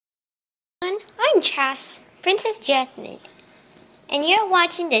I'm Princess Jasmine, and you're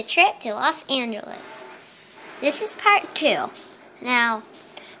watching the trip to Los Angeles. This is part 2. Now,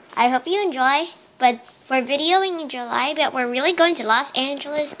 I hope you enjoy, but we're videoing in July, but we're really going to Los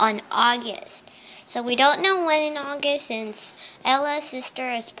Angeles on August. So we don't know when in August, since Ella's sister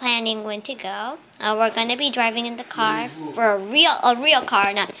is planning when to go. We're going to be driving in the car, for a real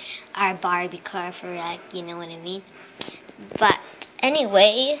car, not our Barbie car for you know what I mean. But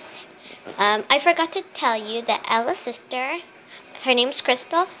anyways, I forgot to tell you that Ella's sister, her name's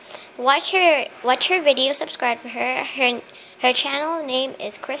Crystal. Watch her video, subscribe to her. Her channel name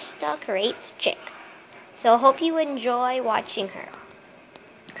is Crystal Creates Chick. So I hope you enjoy watching her.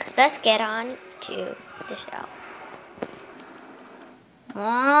 Let's get on to the show.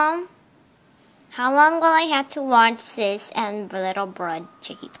 Mom, how long will I have to watch this and little brother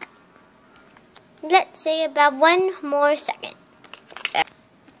Jake? Let's say about 1 more second.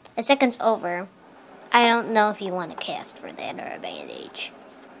 A second's over. I don't know if you want a cast for that or a bandage.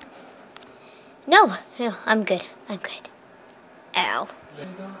 No, I'm good. Ow.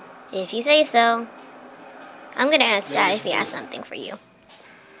 If you say so. I'm gonna ask Dad if he has something for you.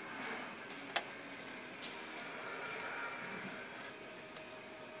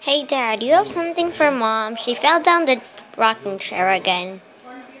 Hey Dad, you have something for Mom. She fell down the rocking chair again.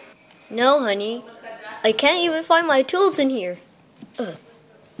 No, honey. I can't even find my tools in here. Woo!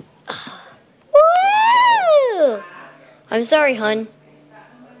 I'm sorry, hon.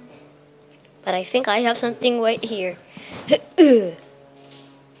 But I think I have something right here. It's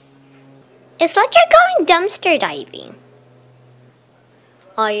like you're going dumpster diving.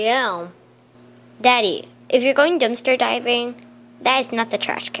 I am. Daddy, if you're going dumpster diving, that is not the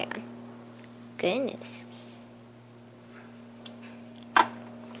trash can. Goodness.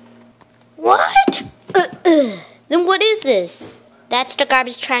 What? Then what is this? That's the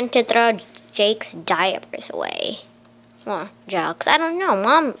garbage trying to throw Jake's diapers away. Well, Jokes, I don't know.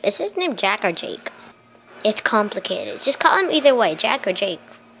 Mom, is his name Jack or Jake? It's complicated. Just call him either way, Jack or Jake.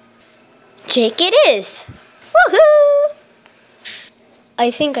 Jake it is. Woohoo!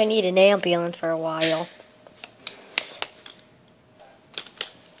 I think I need an ambulance for a while.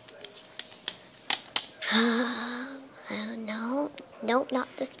 Nope, not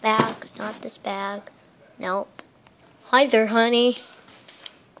this bag. Nope. Hi there, honey.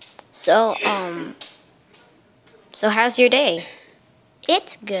 So how's your day?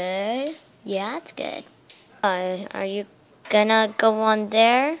 It's good. Yeah, it's good. Are you gonna go on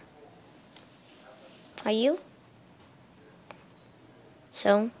there? Are you?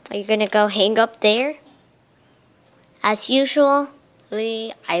 So, are you gonna go hang up there? As usual,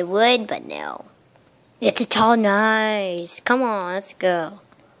 I would, but no. It's all nice. Come on, let's go.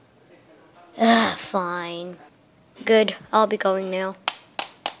 Fine. Good, I'll be going now.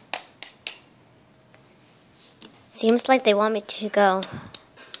 Seems like they want me to go.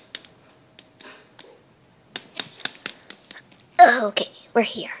 Okay, we're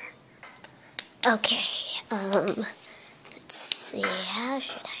here. Okay, let's see, how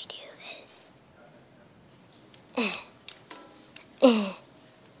should I do this?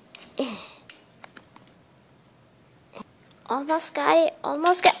 Almost got it,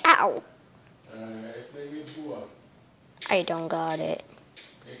 ow! I don't got it.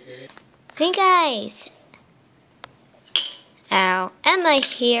 Hey guys! Ow, Emma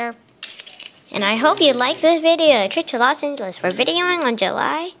here. And I hope you liked this video, a trip to Los Angeles. We're videoing on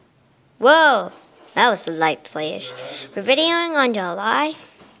July. Whoa, that was a light flash. We're videoing on July,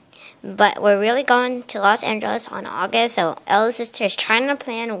 but we're really going to Los Angeles on August. So Ella's sister is trying to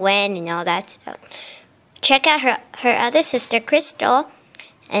plan when and all that stuff. Check out her other sister, Crystal,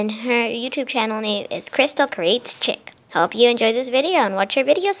 and her YouTube channel name is Crystal Creates Chick. Hope you enjoyed this video and watch her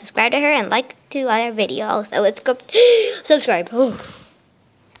video. Subscribe to her and like to other videos. So it's good. Subscribe. Oh.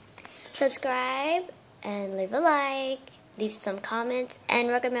 Subscribe and leave a like. Leave some comments and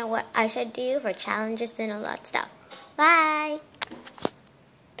recommend what I should do for challenges and all that stuff. Bye.